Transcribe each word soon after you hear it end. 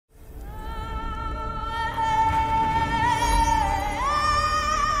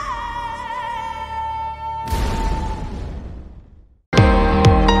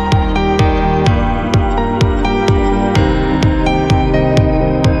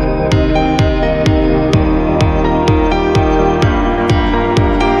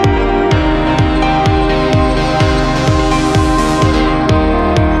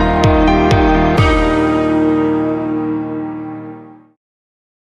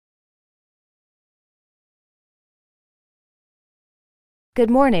Good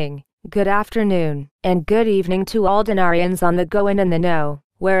morning, good afternoon, and good evening to all Dinarians on the go and in the know,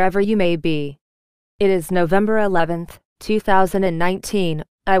 wherever you may be. It is November 11th, 2019.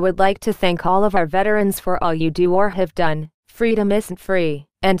 I would like to thank all of our veterans for all you do or have done. Freedom isn't free,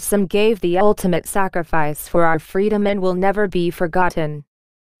 and some gave the ultimate sacrifice for our freedom and will never be forgotten.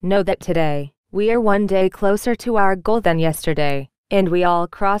 Know that today, we are one day closer to our goal than yesterday, and we all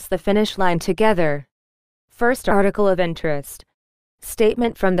cross the finish line together. First article of interest.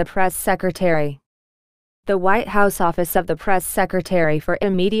 Statement from the Press Secretary. The White House Office of the Press Secretary for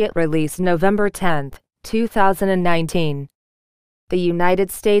immediate release November 10, 2019. The United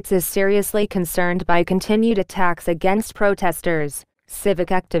States is seriously concerned by continued attacks against protesters, civic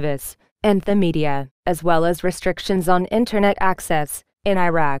activists, and the media, as well as restrictions on internet access, in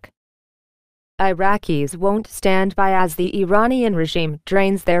Iraq. Iraqis won't stand by as the Iranian regime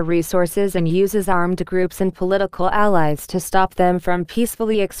drains their resources and uses armed groups and political allies to stop them from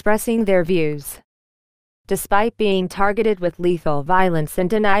peacefully expressing their views. Despite being targeted with lethal violence and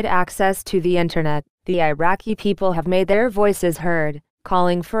denied access to the internet, the Iraqi people have made their voices heard,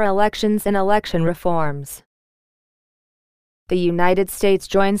 calling for elections and election reforms. The United States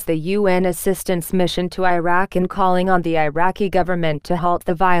joins the UN assistance mission to Iraq in calling on the Iraqi government to halt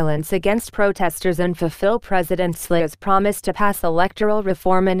the violence against protesters and fulfill President Saleh's promise to pass electoral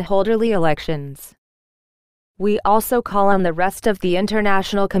reform and hold early elections. We also call on the rest of the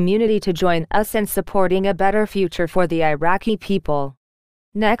international community to join us in supporting a better future for the Iraqi people.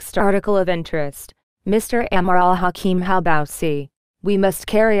 Next article of interest. Mr. Amr al-Hakim Halbousi. We must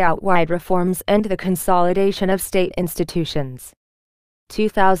carry out wide reforms and the consolidation of state institutions.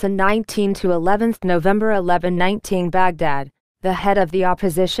 2019 to 11th November 1119 Baghdad. The head of the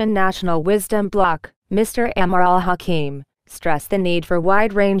opposition National Wisdom Bloc, Mr. Amr al-Hakim, stressed the need for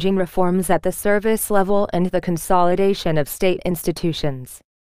wide-ranging reforms at the service level and the consolidation of state institutions.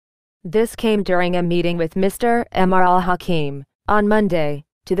 This came during a meeting with Mr. Amr al-Hakim, on Monday,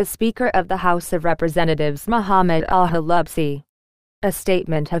 to the Speaker of the House of Representatives Mohammed al-Halabsi. A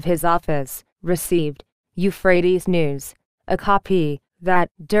statement of his office, received, Euphrates News, a copy,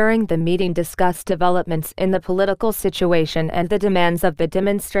 that, during the meeting discussed developments in the political situation and the demands of the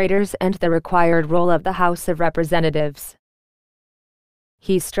demonstrators and the required role of the House of Representatives.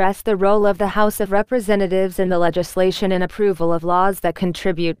 He stressed the role of the House of Representatives in the legislation and approval of laws that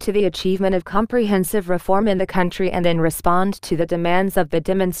contribute to the achievement of comprehensive reform in the country and then respond to the demands of the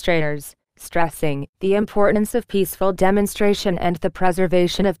demonstrators, stressing the importance of peaceful demonstration and the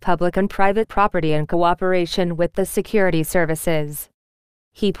preservation of public and private property in cooperation with the security services.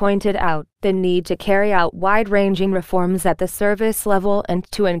 He pointed out the need to carry out wide-ranging reforms at the service level and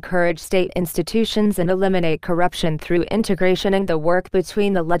to encourage state institutions and eliminate corruption through integration in the work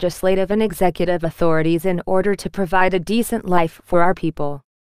between the legislative and executive authorities in order to provide a decent life for our people.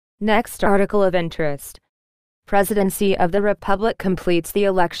 Next article of interest. Presidency of the Republic completes the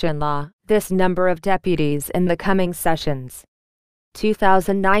election law, this number of deputies in the coming sessions.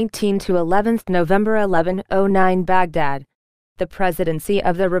 2019 to 11th November 1109 Baghdad. The Presidency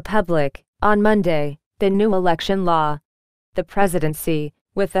of the Republic, on Monday, the new election law. The Presidency,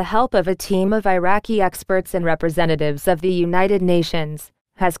 with the help of a team of Iraqi experts and representatives of the United Nations,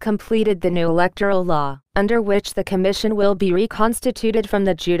 has completed the new electoral law, under which the Commission will be reconstituted from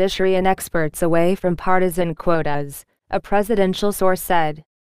the judiciary and experts away from partisan quotas, a presidential source said.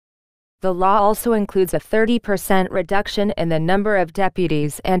 The law also includes a 30% reduction in the number of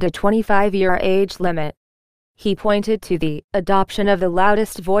deputies and a 25-year age limit. He pointed to the adoption of the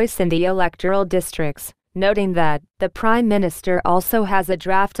loudest voice in the electoral districts, noting that the Prime Minister also has a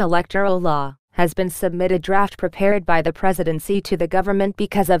draft electoral law, has been submitted draft prepared by the Presidency to the government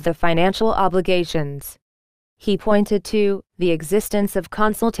because of the financial obligations. He pointed to the existence of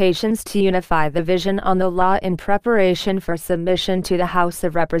consultations to unify the vision on the law in preparation for submission to the House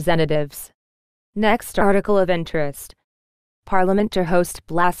of Representatives. Next article of interest. Parliament to host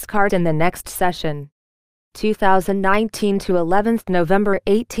Blastcard in the next session. 2019 to 11th November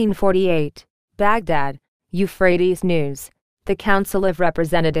 1848, Baghdad, Euphrates News. The Council of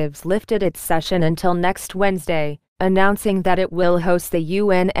Representatives lifted its session until next Wednesday, announcing that it will host the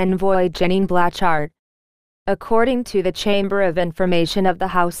UN envoy Jeanine Blanchard. According to the Chamber of Information of the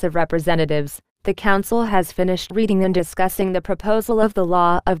House of Representatives, the Council has finished reading and discussing the proposal of the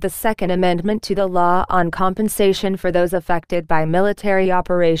law of the Second Amendment to the Law on Compensation for Those Affected by Military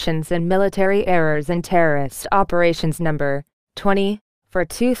Operations and Military Errors and Terrorist Operations No. 20, for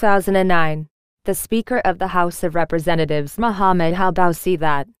 2009. the Speaker of the House of Representatives Mohammed Halbousi,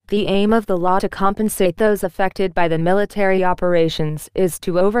 that the aim of the law to compensate those affected by the military operations is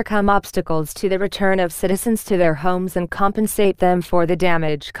to overcome obstacles to the return of citizens to their homes and compensate them for the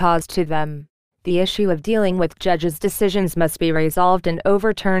damage caused to them. The issue of dealing with judges' decisions must be resolved and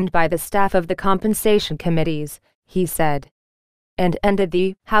overturned by the staff of the compensation committees, he said. And ended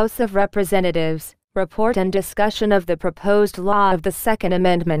the House of Representatives report and discussion of the proposed law of the Second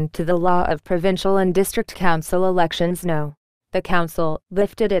Amendment to the Law of Provincial and District Council Elections. No. The Council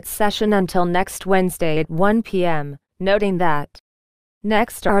lifted its session until next Wednesday at 1 p.m., noting that.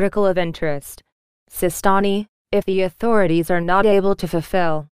 Next article of interest. Sistani, if the authorities are not able to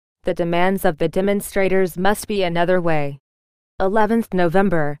fulfill the demands of the demonstrators, must be another way. 11th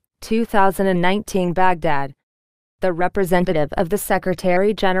November, 2019, Baghdad. The representative of the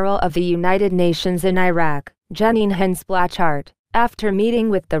Secretary-General of the United Nations in Iraq, Jeanine Hennis-Plasschaert, after meeting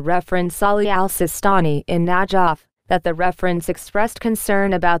with the Reverend Salih al-Sistani in Najaf, that the reference expressed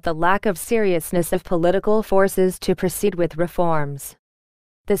concern about the lack of seriousness of political forces to proceed with reforms.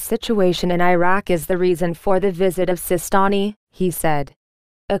 The situation in Iraq is the reason for the visit of Sistani, he said.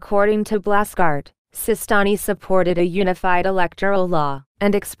 According to Plasschaert, Sistani supported a unified electoral law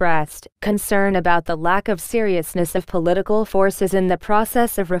and expressed concern about the lack of seriousness of political forces in the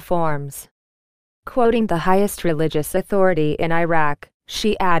process of reforms. Quoting the highest religious authority in Iraq,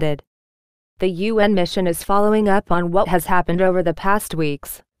 she added, "The UN mission is following up on what has happened over the past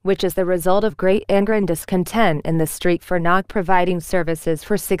weeks, which is the result of great anger and discontent in the street for not providing services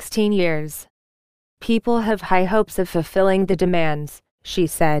for 16 years. People have high hopes of fulfilling the demands," she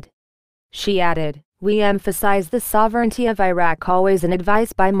said. She added, "We emphasize the sovereignty of Iraq always and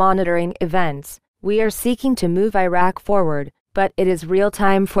advise by monitoring events. We are seeking to move Iraq forward, but it is real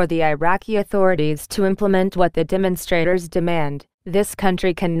time for the Iraqi authorities to implement what the demonstrators demand. This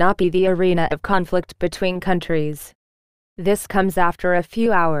country cannot be the arena of conflict between countries." This comes after a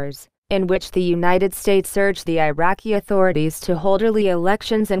few hours, in which the United States urged the Iraqi authorities to hold early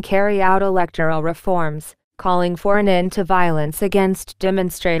elections and carry out electoral reforms, calling for an end to violence against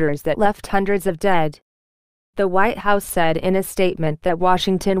demonstrators that left hundreds of dead. The White House said in a statement that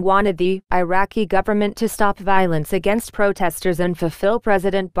Washington wanted the Iraqi government to stop violence against protesters and fulfill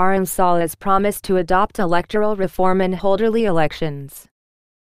President Barham Salih's promise to adopt electoral reform and hold early elections.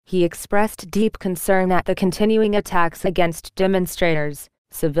 He expressed deep concern at the continuing attacks against demonstrators,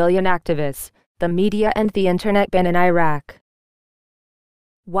 civilian activists, the media and the internet ban in Iraq.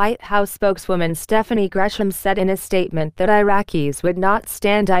 White House spokeswoman Stephanie Gresham said in a statement that Iraqis would not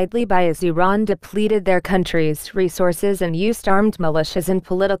stand idly by as Iran depleted their country's resources and used armed militias and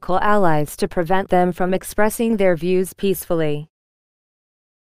political allies to prevent them from expressing their views peacefully.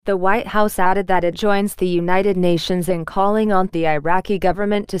 The White House added that it joins the United Nations in calling on the Iraqi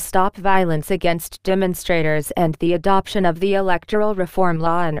government to stop violence against demonstrators and the adoption of the electoral reform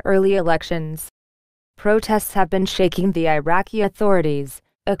law and early elections. Protests have been shaking the Iraqi authorities,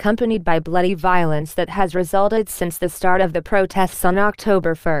 accompanied by bloody violence that has resulted since the start of the protests on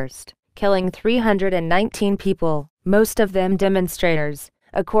October 1, killing 319 people, most of them demonstrators,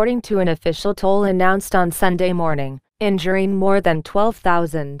 according to an official toll announced on Sunday morning, injuring more than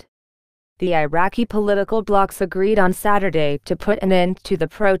 12,000. The Iraqi political blocs agreed on Saturday to put an end to the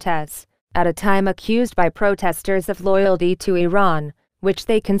protests, at a time accused by protesters of loyalty to Iran, which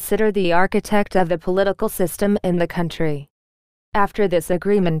they consider the architect of the political system in the country. After this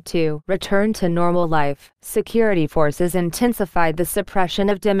agreement to return to normal life, security forces intensified the suppression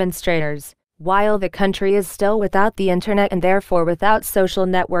of demonstrators, while the country is still without the internet and therefore without social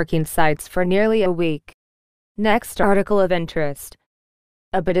networking sites for nearly a week. Next article of interest.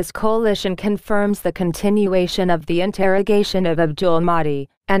 Abadis coalition confirms the continuation of the interrogation of Abdul Mahdi,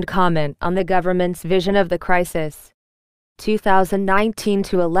 and comment on the government's vision of the crisis. 2019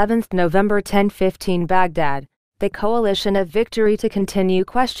 to 11th November 10:15 Baghdad. The coalition of victory to continue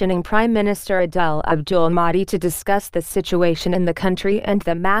questioning Prime Minister Adel Abdul Mahdi to discuss the situation in the country and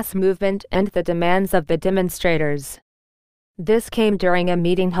the mass movement and the demands of the demonstrators. This came during a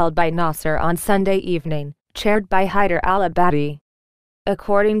meeting held by Nasser on Sunday evening, chaired by Haider al-Abadi.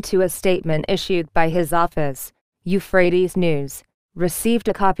 According to a statement issued by his office, Euphrates News received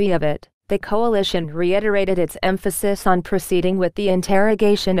a copy of it. The coalition reiterated its emphasis on proceeding with the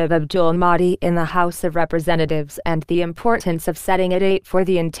interrogation of Abdul Mahdi in the House of Representatives and the importance of setting a date for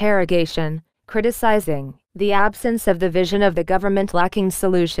the interrogation, criticizing the absence of the vision of the government lacking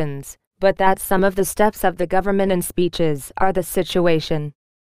solutions, but that some of the steps of the government and speeches are the situation.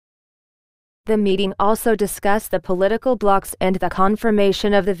 The meeting also discussed the political blocs and the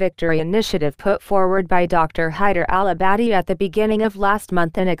confirmation of the victory initiative put forward by Dr. Haider al-Abadi at the beginning of last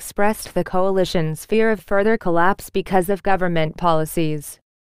month and expressed the coalition's fear of further collapse because of government policies.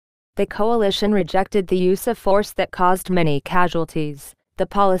 The coalition rejected the use of force that caused many casualties, the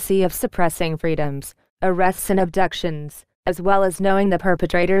policy of suppressing freedoms, arrests and abductions, as well as knowing the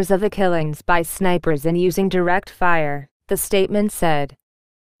perpetrators of the killings by snipers and using direct fire, the statement said.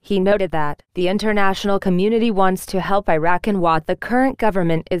 He noted that the international community wants to help Iraq and what the current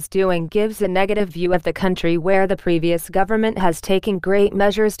government is doing gives a negative view of the country where the previous government has taken great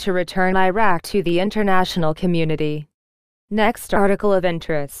measures to return Iraq to the international community. Next article of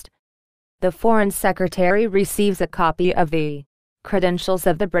interest. The Foreign Secretary receives a copy of the credentials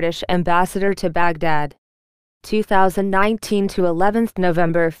of the British ambassador to Baghdad. 2019 to 11th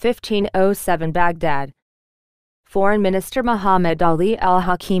November 1507 Baghdad. Foreign Minister Mohammed Ali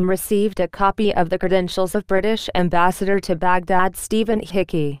Al-Hakim received a copy of the credentials of British Ambassador to Baghdad Stephen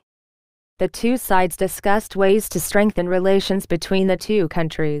Hickey. The two sides discussed ways to strengthen relations between the two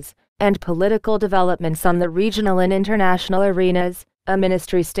countries, and political developments on the regional and international arenas, a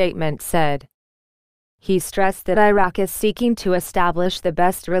ministry statement said. He stressed that Iraq is seeking to establish the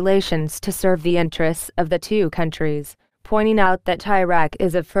best relations to serve the interests of the two countries, pointing out that Iraq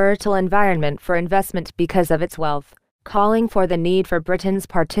is a fertile environment for investment because of its wealth, calling for the need for Britain's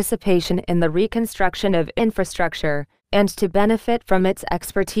participation in the reconstruction of infrastructure, and to benefit from its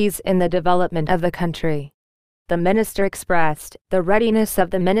expertise in the development of the country. The minister expressed the readiness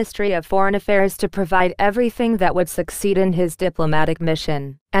of the Ministry of Foreign Affairs to provide everything that would succeed in his diplomatic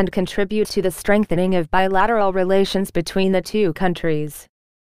mission, and contribute to the strengthening of bilateral relations between the two countries.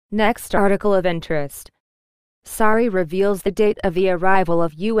 Next article of interest. Sari reveals the date of the arrival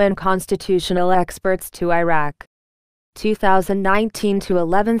of UN constitutional experts to Iraq. 2019 to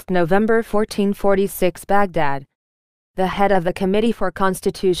 11th November 1446 Baghdad. The head of the Committee for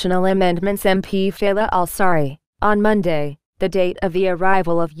Constitutional Amendments MP Fayla al-Sari, on Monday, the date of the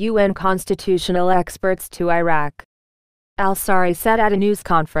arrival of UN constitutional experts to Iraq. Al-Sari said at a news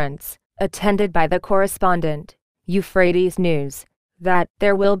conference, attended by the correspondent, Euphrates News, that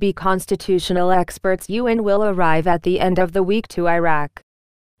there will be constitutional experts UN will arrive at the end of the week to Iraq.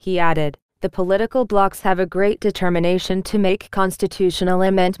 He added, the political blocs have a great determination to make constitutional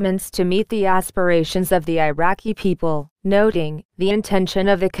amendments to meet the aspirations of the Iraqi people, noting the intention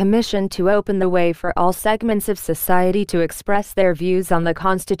of the Commission to open the way for all segments of society to express their views on the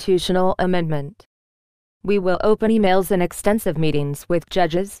constitutional amendment. We will open emails and extensive meetings with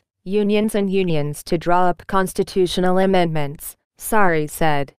judges, unions to draw up constitutional amendments, Sari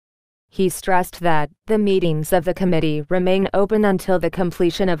said. He stressed that the meetings of the committee remain open until the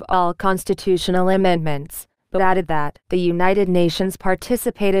completion of all constitutional amendments, but added that the United Nations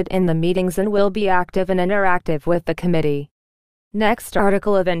participated in the meetings and will be active and interactive with the committee. Next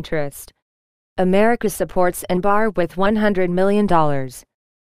article of interest. America supports Anbar with $100 million.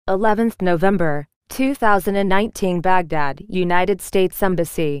 11th November, 2019 Baghdad, United States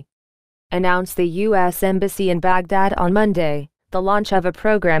Embassy. Announced the U.S. Embassy in Baghdad on Monday, the launch of a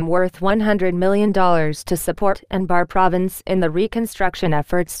program worth $100 million to support Anbar province in the reconstruction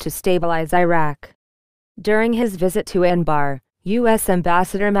efforts to stabilize Iraq. During his visit to Anbar, U.S.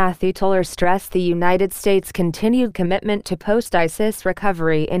 Ambassador Matthew Toller stressed the United States' continued commitment to post-ISIS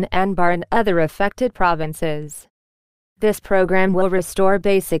recovery in Anbar and other affected provinces. This program will restore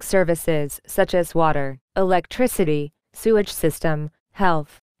basic services such as water, electricity, sewage system,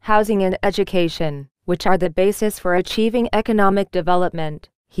 health, housing and education, which are the basis for achieving economic development,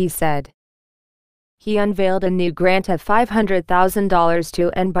 he said. He unveiled a new grant of $500,000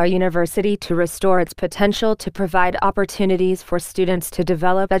 to Anbar University to restore its potential to provide opportunities for students to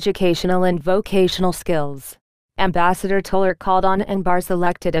develop educational and vocational skills. Ambassador Toller called on Anbar's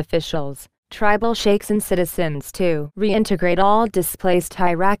elected officials, tribal sheikhs and citizens to reintegrate all displaced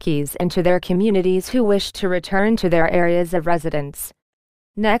Iraqis into their communities who wish to return to their areas of residence.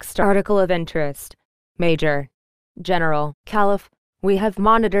 Next article of interest. Major General Khalif, we have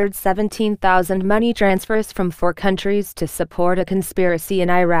monitored 17,000 money transfers from 4 countries to support a conspiracy in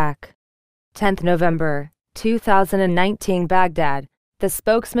Iraq. 10th November, 2019 Baghdad, the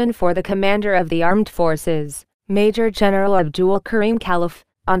spokesman for the commander of the armed forces, Major General Abdul Karim Khalif,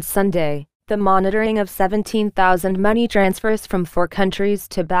 on Sunday, the monitoring of 17,000 money transfers from 4 countries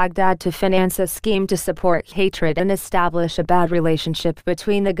to Baghdad to finance a scheme to support hatred and establish a bad relationship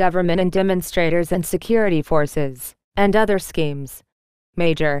between the government and demonstrators and security forces, and other schemes.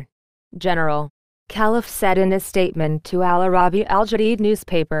 Major General Khalif said in a statement to Al Arabi Al Jadid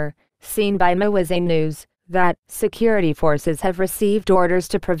newspaper, seen by Mawazin News, that security forces have received orders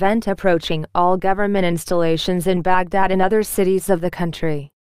to prevent approaching all government installations in Baghdad and other cities of the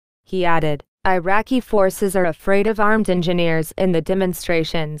country. He added, Iraqi forces are afraid of armed engineers in the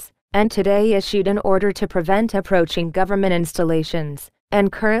demonstrations, and today issued an order to prevent approaching government installations,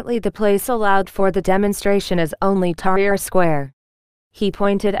 and currently the place allowed for the demonstration is only Tahrir Square. He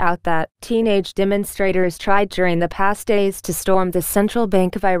pointed out that teenage demonstrators tried during the past days to storm the Central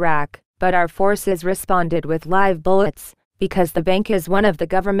Bank of Iraq, but our forces responded with live bullets, because the bank is one of the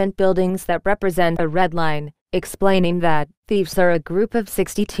government buildings that represent a red line, explaining that thieves are a group of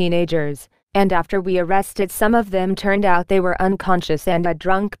 60 teenagers, and after we arrested some of them turned out they were unconscious and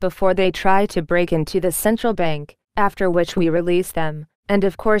drunk before they tried to break into the central bank, after which we released them, and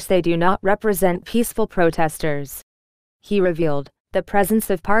of course they do not represent peaceful protesters. He revealed the presence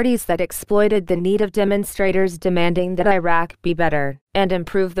of parties that exploited the need of demonstrators demanding that Iraq be better, and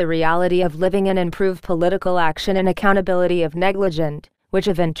improve the reality of living and improve political action and accountability of negligent, which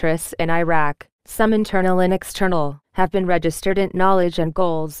of interests in Iraq, some internal and external, have been registered in knowledge and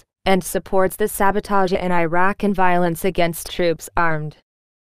goals, and supports the sabotage in Iraq and violence against troops armed.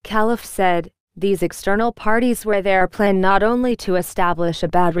 Khalif said, these external parties were their plan not only to establish a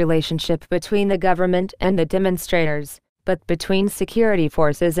bad relationship between the government and the demonstrators, but between security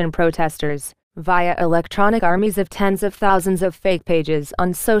forces and protesters, via electronic armies of tens of thousands of fake pages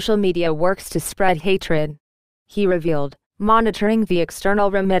on social media works to spread hatred. He revealed, monitoring the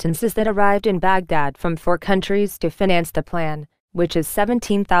external remittances that arrived in Baghdad from 4 countries to finance the plan, which is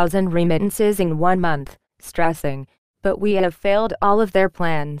 17,000 remittances in 1 month, stressing, but we have failed all of their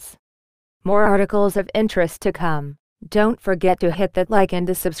plans. More articles of interest to come. Don't forget to hit that like and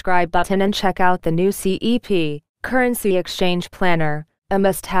the subscribe button and check out the new CEP, Currency Exchange Planner, a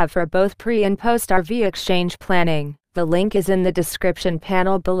must-have for both pre- and post-RV exchange planning. The link is in the description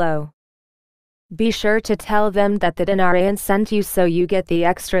panel below. Be sure to tell them that the Dinarian sent you so you get the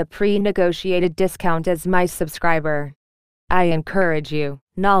extra pre-negotiated discount as my subscriber. I encourage you,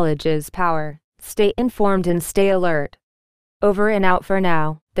 knowledge is power. Stay informed and stay alert. Over and out for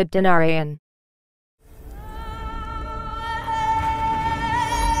now, the Dinarian.